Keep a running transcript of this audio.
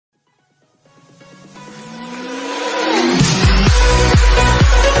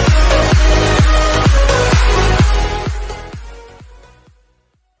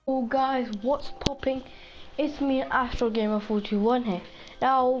guys, what's popping? It's me, AstroGamer421 here.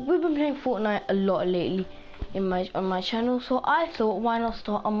 Now we've been playing Fortnite a lot lately on my channel, so I thought why not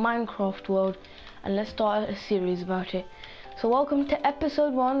start a Minecraft world and let's start a series about it. So welcome to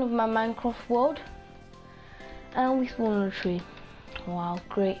episode 1 of my Minecraft world, and we spawn on a tree. Wow,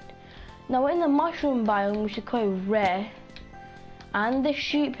 great. Now we're in the mushroom biome, which is quite rare, and there's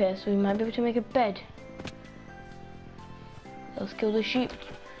sheep here, so we might be able to make a bed. Let's kill the sheep.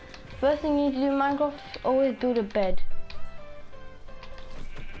 First thing you need to do in Minecraft is always build a bed.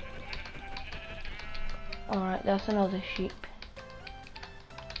 Alright, that's another sheep.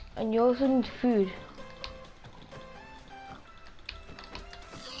 And you also need food.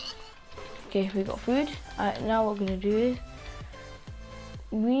 Okay, we got food. Alright, now what we're gonna do is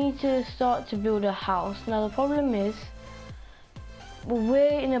we need to start to build a house. Now the problem is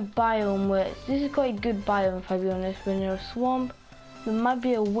we're in a biome where this is quite a good biome, if I be honest. We're near a swamp. There might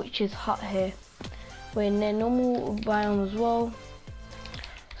be a witch's hut here. We're in a normal biome as well.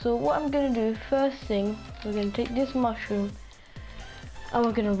 So what I'm gonna do, first thing, we're gonna take this mushroom and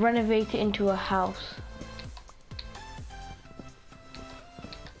we're gonna renovate it into a house.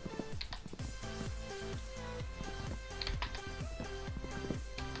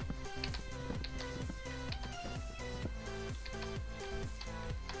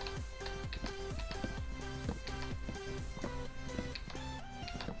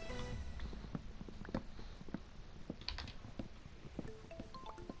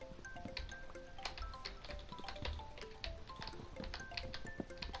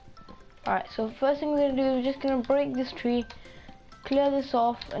 Alright, so first thing we're gonna do is just gonna break this tree, clear this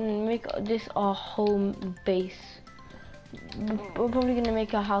off, and make this our home base. We're probably gonna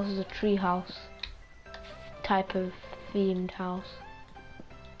make our house as a tree house type of themed house.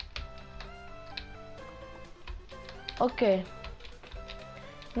 Okay.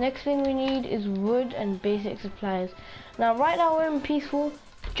 Next thing we need is wood and basic supplies. Now right now we're in peaceful,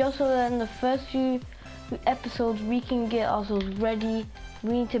 just so that in the first few episodes we can get ourselves ready.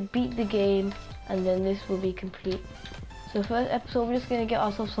 We need to beat the game and then this will be complete. So first episode we're just gonna get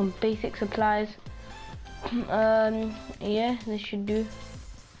ourselves some basic supplies. Yeah, this should do.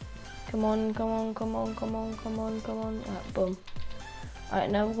 Come on. Alright, boom.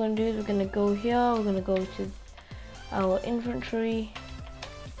 Alright, now what we're gonna do is we're gonna go here, we're gonna go to our inventory.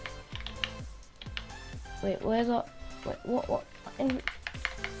 Wait, where's our what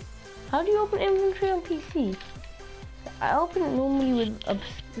how do you open inventory on PC? I open it normally with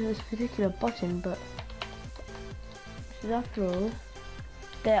this particular button, but after all,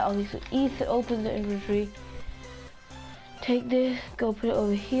 there obviously Ether opens the inventory. Take this, go put it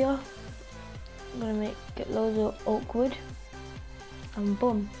over here. I'm gonna get loads of oak wood, and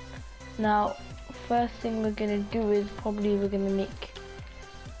boom. Now, first thing we're gonna do is probably we're gonna make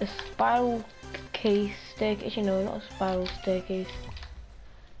a spiral staircase. You know, not a spiral staircase.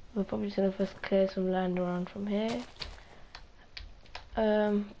 We're probably just gonna first clear some land around from here.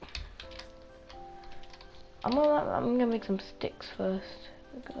 I'm gonna make some sticks first.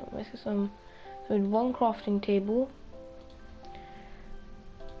 I'm gonna make so we need one crafting table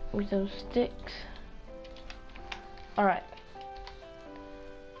with some sticks. Alright.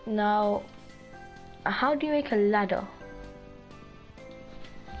 Now, how do you make a ladder?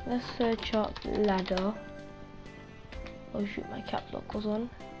 Let's search up ladder. Oh shoot, my caps lock was on.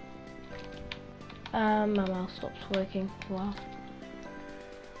 My mouse stops working. Wow.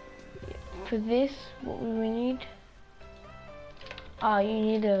 For this, what do we need? You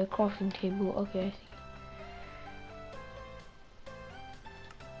need a crafting table. Okay, I see.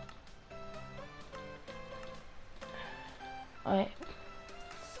 Alright.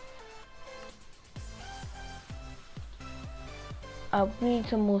 We need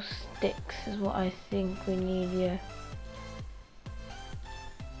some more sticks is what I think we need, yeah.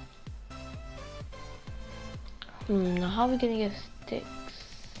 Now how are we gonna get sticks?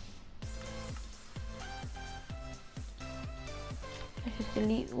 Let's just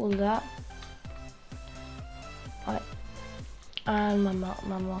delete all that. Alright. And my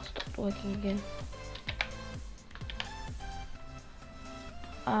mouse stopped working again.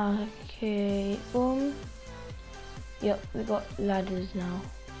 Okay, boom. Yep, we got ladders now.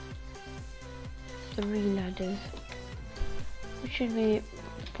 3 ladders. Which should be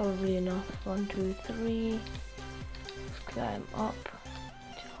probably enough. 1, 2, 3. Let's climb up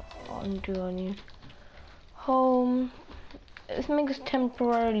onto our new home. Let's make this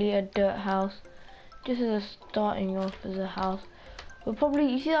temporarily a dirt house. Just as a starting off as a house. We're probably,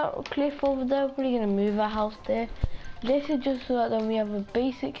 you see that cliff over there? We're probably gonna move our house there. This is just so that then we have a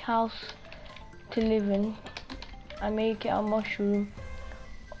basic house to live in. I make it a mushroom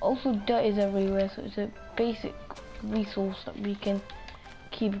Also, dirt is everywhere, so it's a basic resource that we can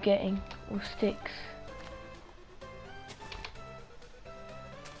keep getting with sticks.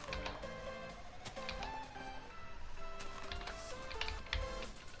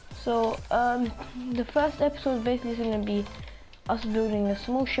 So, the first episode is basically going to be us building a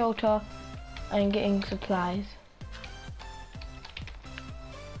small shelter and getting supplies.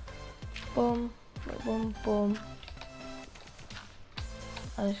 Boom, boom, boom.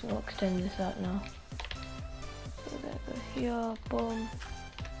 I'm just going to extend this out now. So we're going to go here, boom,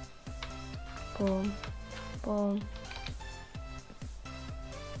 boom, boom.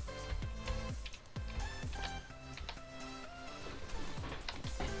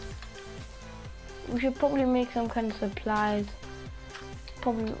 We should probably make some kind of supplies.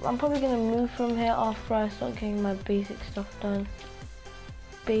 I'm probably gonna move from here after I start getting my basic stuff done.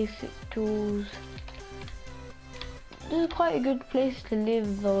 Basic tools. This is quite a good place to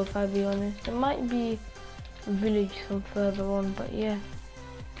live though, if I be honest. There might be a village some further on, but yeah.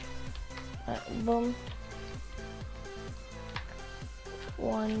 Right, boom.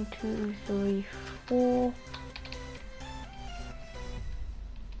 1, 2, 3, 4.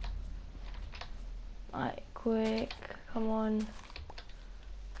 Alright, quick, come on.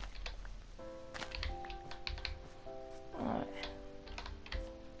 Alright.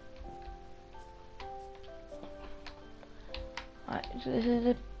 Alright, so this is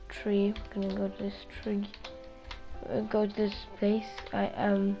a tree. I'm gonna go to this tree. Go to this place.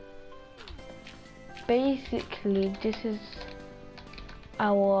 Basically this is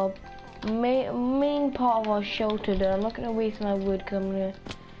our main part of our shelter though. I'm not gonna waste my wood because I'm gonna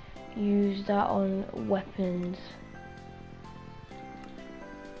use that on weapons.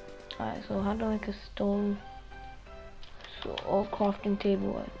 Alright, so how do I make a stone or crafting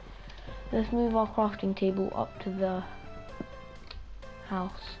table? Let's move our crafting table up to the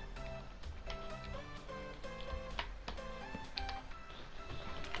house.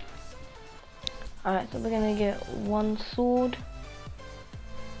 Alright, so we're gonna get one sword,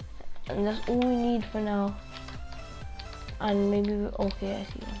 and that's all we need for now. And maybe okay, I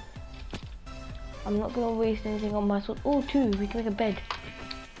see one. I'm not gonna waste anything on my sword. Oh, 2, we can make a bed.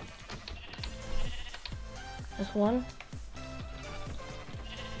 That's 1.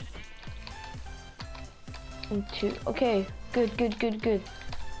 And 2. Okay, good.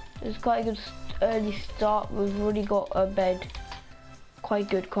 It's quite a good early start. We've already got a bed. Quite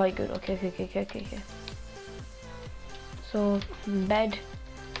good. Okay. So, bed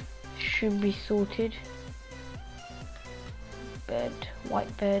should be sorted. Bed,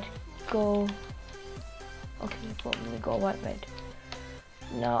 white bed, go. Okay, we got a white bed.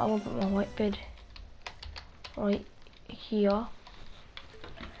 Now I'm gonna put my white bed right here.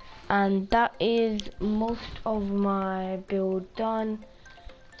 And that is most of my build done.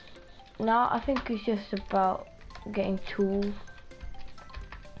 Now I think it's just about getting tools.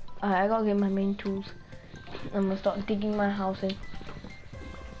 I gotta get my main tools. I'm gonna start digging my house in.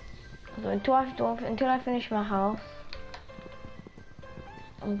 So until I finish my house,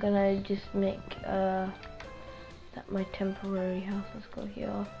 I'm gonna just make that my temporary house. Let's go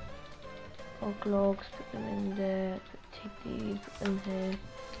here. Oak logs, put them in there. Take these, put them here.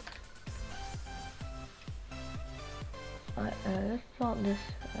 Alright, let's plant this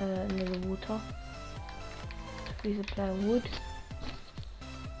near the water. Please apply wood.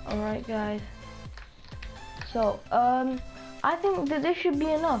 Alright guys. So I think that this should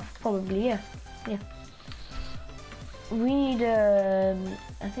be enough, probably, yeah. We need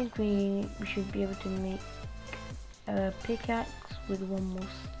I think we should be able to make a pickaxe with 1 more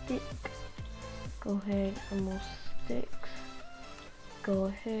stick. Go ahead, some more sticks. Go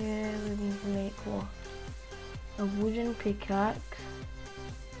ahead, we need to make what? A wooden pickaxe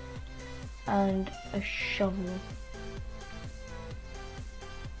and a shovel.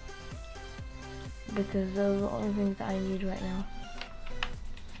 Because those are the only things that I need right now.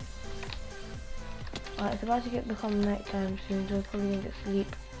 Alright, it's about to become night time soon, so I'm probably gonna get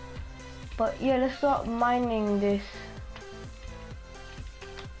sleep. But yeah, let's start mining this.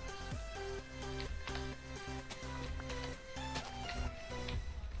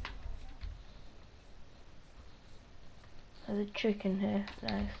 There's a chicken here.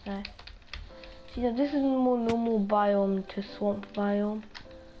 Nice. See, this is a more normal biome to swamp biome.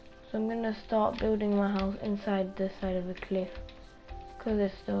 So I'm gonna start building my house inside the side of the cliff, because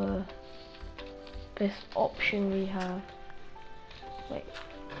it's the best option we have. Wait,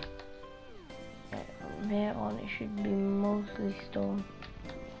 from here on it should be mostly stone.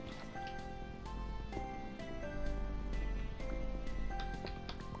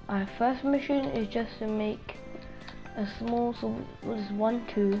 Our first mission is just to make a small, so what is 1,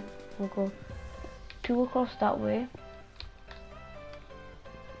 2, we'll go 2 across that way,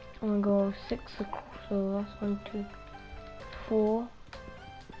 and we'll go 6 across, so that's 1, 2, 4,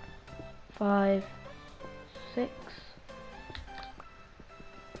 5, 6,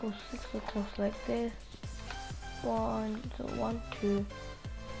 go 6 across like this, 1, so 1, 2,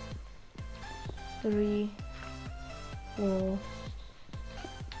 3, 4,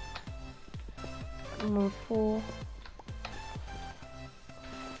 and then 4,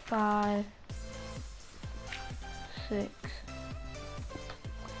 5, 6,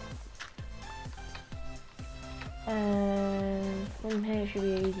 and from here it should be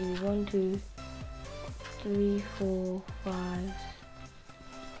easy. 1, 2, 3, 4, 5,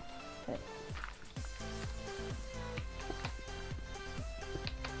 6.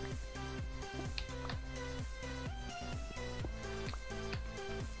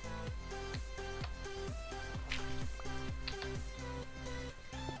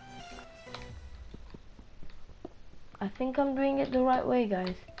 I think I'm doing it the right way,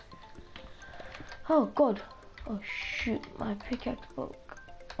 guys. Oh god. Oh shoot, my pickaxe broke.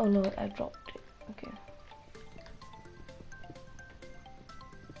 Oh no, I dropped it. Okay.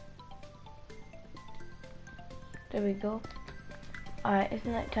 There we go. Alright, it's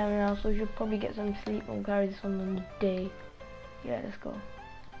night time now, so we should probably get some sleep and carry this on the day. Yeah, let's go.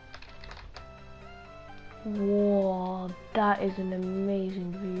 Whoa, that is an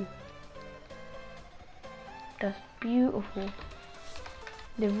amazing view. That's beautiful.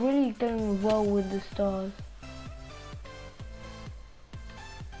 They've really done well with the stars.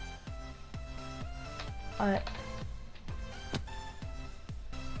 Alright.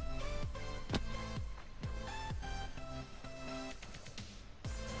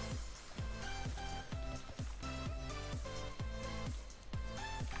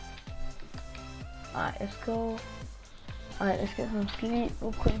 Alright, let's go. Alright, let's get some sleep.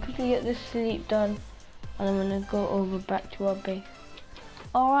 We'll quickly get this sleep done. And I'm gonna go over back to our base.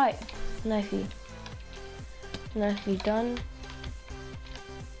 Alright, nicely done.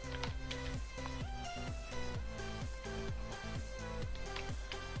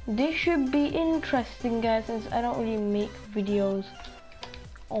 This should be interesting, guys, since I don't really make videos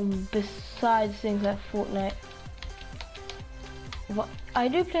on besides things like Fortnite. But I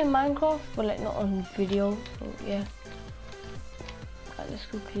do play Minecraft, but like not on video, so yeah. Right, let's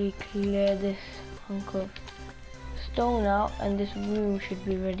quickly clear this hunk of stone out, and this room should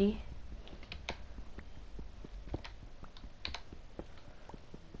be ready.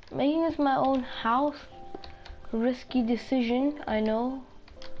 Making this my own house, risky decision, I know,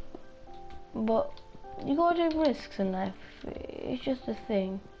 but you gotta take risks in life. It's just a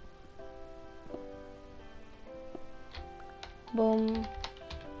thing. Boom.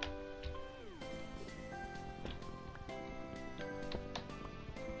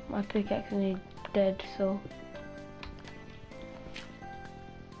 My pickaxe is dead, so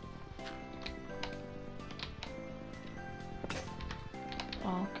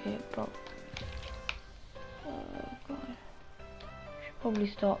okay, bro. Oh god. Should probably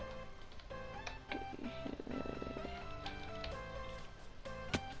stop.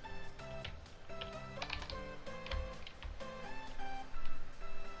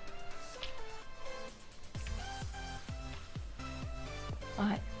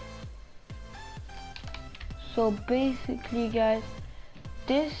 Alright. So basically, guys,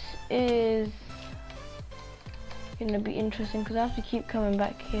 this is gonna be interesting because I have to keep coming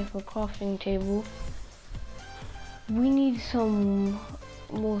back here for a crafting table. We need some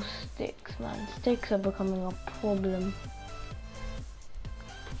more sticks, man. Sticks are becoming a problem.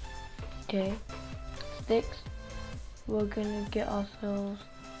 Okay, sticks. We're gonna get ourselves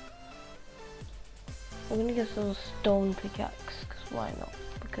a stone pickaxe, cause why not?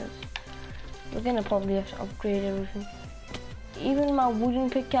 Because we're gonna probably have to upgrade everything. Even my wooden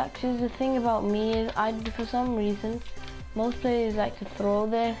pickaxes, the thing about me is for some reason, most players like to throw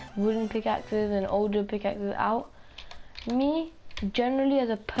their wooden pickaxes and older pickaxes out. Me, generally as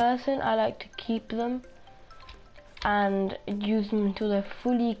a person, I like to keep them and use them until they're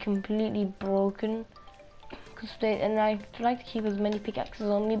completely broken. And I like to keep as many pickaxes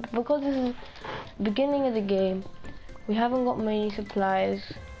on me, but because this is the beginning of the game, we haven't got many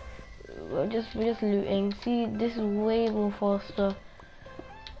supplies. We're just looting. See, this is way more faster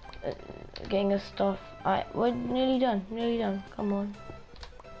getting us stuff. Alright, we're nearly done. Come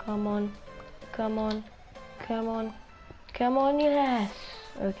on, yes.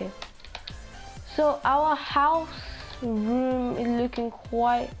 Okay. So our house room is looking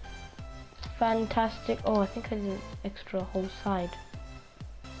quite fantastic. Oh, I think I did an extra whole side.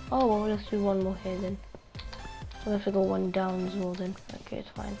 Oh well, let's do one more here then. We'll have to go one down as well then. Okay, it's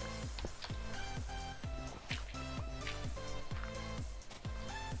fine.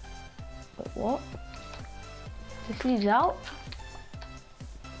 Wait, what? This leads out?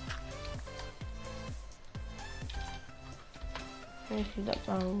 Let me see that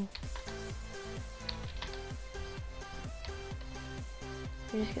barrel.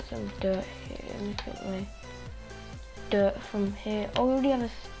 Let me just get some dirt here. Let me get my dirt from here. Oh, we already have a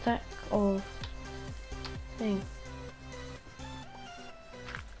stack of thing.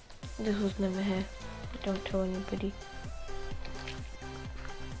 This was never here. Don't tell anybody.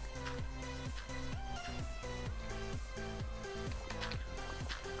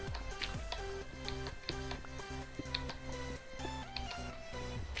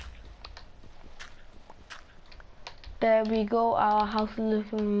 There we go, our house is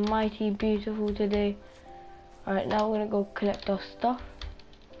looking mighty beautiful today. Alright, now we're gonna go collect our stuff.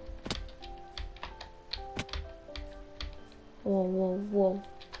 Whoa, whoa, whoa,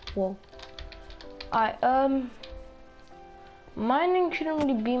 whoa. Alright, mining shouldn't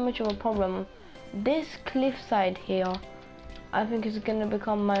really be much of a problem. This cliffside here, I think is gonna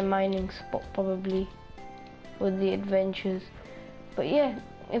become my mining spot probably for the adventures. But yeah,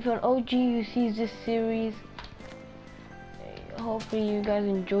 if you're an OG who sees this series, hopefully you guys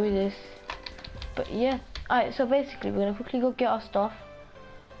enjoy this. But yeah, alright, so basically we're gonna quickly go get our stuff.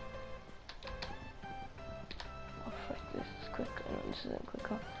 Oh frick, this is quick. No, this isn't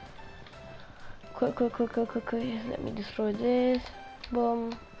quicker. Quick. Let me destroy this.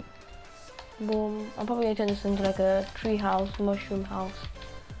 Boom. Boom. I'm probably gonna turn this into like a tree house, mushroom house,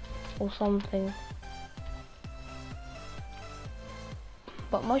 or something.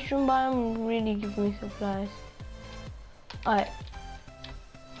 But mushroom biome really gives me supplies. Alright.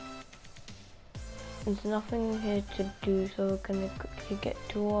 There's nothing here to do, so we're gonna quickly get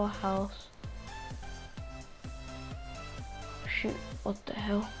to our house. Shoot, what the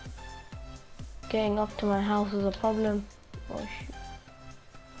hell? Getting up to my house is a problem. Oh shoot.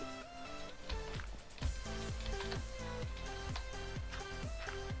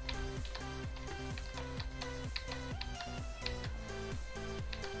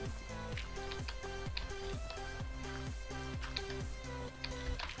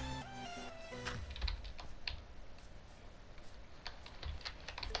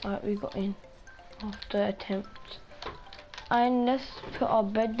 Alright, we got in after attempt. And let's put our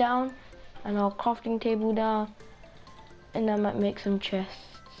bed down and our crafting table down, and I might make some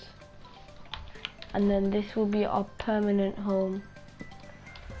chests. And then this will be our permanent home.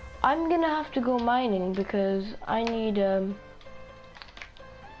 I'm gonna have to go mining because I need yeah,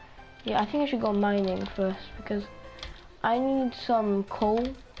 I think I should go mining first because I need some coal,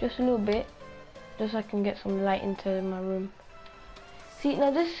 just a little bit, just so I can get some light into my room. See,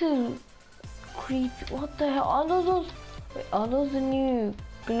 now this is creepy. What the hell? Are those? Wait, are those the new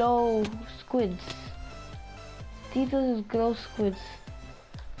glow squids? These are the glow squids.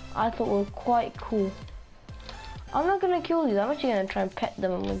 I thought were quite cool. I'm not gonna kill these. I'm actually gonna try and pet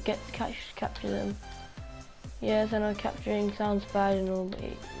them and we'll capture them. Yes, I know capturing sounds bad and all, but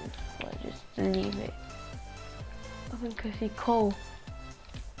I'll just leave it. I think I see coal.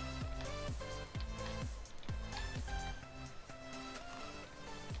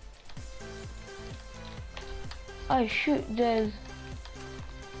 Oh shoot, there's...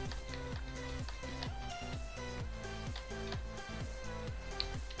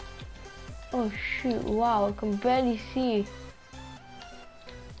 Oh shoot, wow, I can barely see.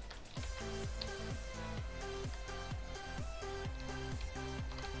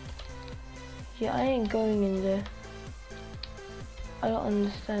 Yeah, I ain't going in there. I don't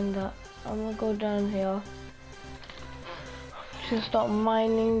understand that. I'm gonna go down here. Just start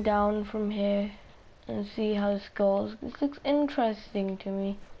mining down from here and see how this goes. This looks interesting to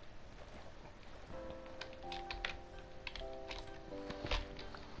me.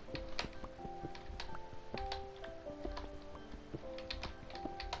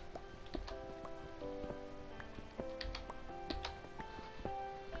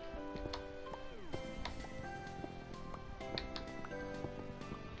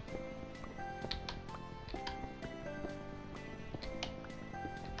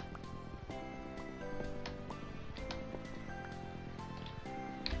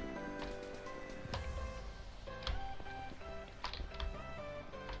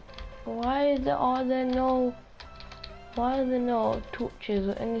 Why are there no torches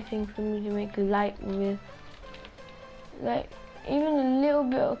or anything for me to make light with? Like, even a little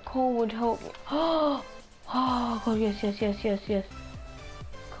bit of coal would help me. Oh god, yes.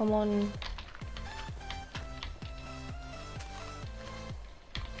 Come on.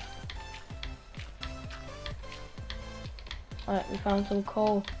 Alright, we found some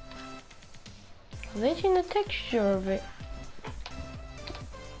coal. Have they seen the texture of it?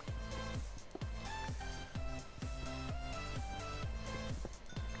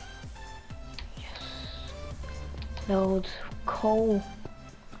 Yes. Loads of coal.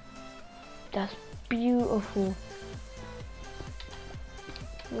 That's beautiful.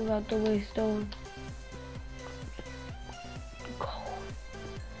 Look at the way stone. Coal.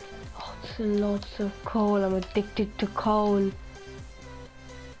 Lots of coal. I'm addicted to coal.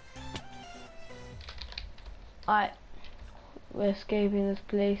 Alright, we're escaping this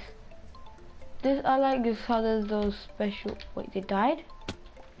place. I like this, how there's those special. Wait, they died?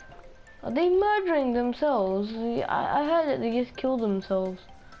 Are they murdering themselves? I heard that they just killed themselves.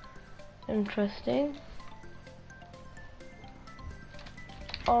 Interesting.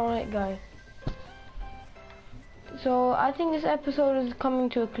 Alright, guys. So I think this episode is coming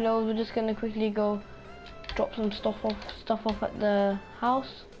to a close. We're just gonna quickly go drop some stuff off at the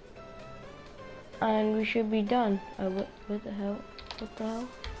house, and we should be done. Where the hell? What the hell?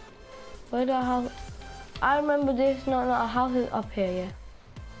 Where the house? I remember this. No, our house is up here. Yeah.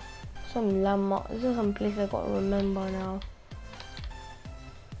 Some landmark. This is some place I gotta remember now.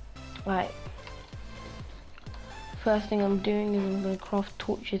 Right. First thing I'm doing is I'm gonna craft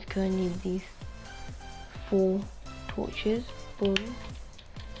torches because I need these 4 torches. Boom.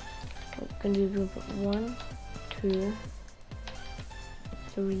 I'm gonna do 1, 2,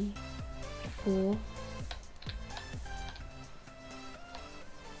 3, 4.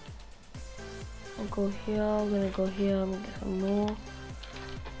 I'll go here. I'm gonna go here. I'm gonna get some more.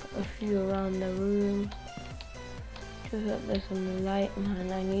 A few around the room. Just that there's some light,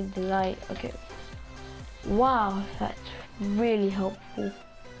 man. I need the light. Okay. Wow, that's really helpful.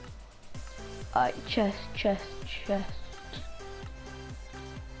 Chest.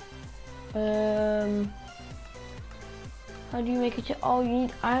 How do you make a chest? Oh, you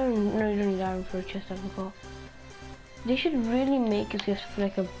need iron. No, you don't need iron for a chest, I forgot. They should really make it just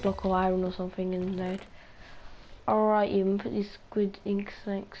like a block of iron or something inside. Alright, you can put these squid ink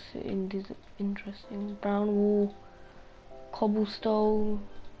sacs in this interesting brown wool, cobblestone,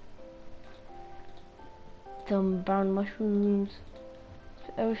 some brown mushrooms,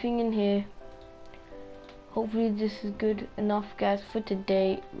 everything in here. Hopefully this is good enough, guys, for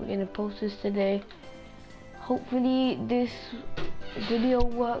today. We're gonna post this today. Hopefully this video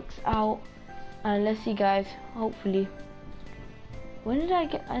works out, and let's see, guys. Hopefully, when did I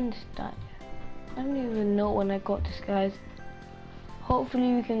get understand? I don't even know when I got this, guys.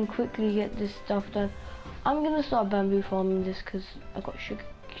 Hopefully we can quickly get this stuff done. I'm gonna start bamboo farming this because I got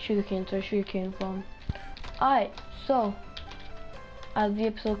sugarcane, so sugarcane farm. Alright, so as the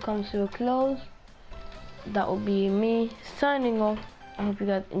episode comes to a close, that will be me signing off. I hope you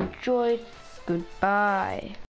guys enjoyed. Goodbye.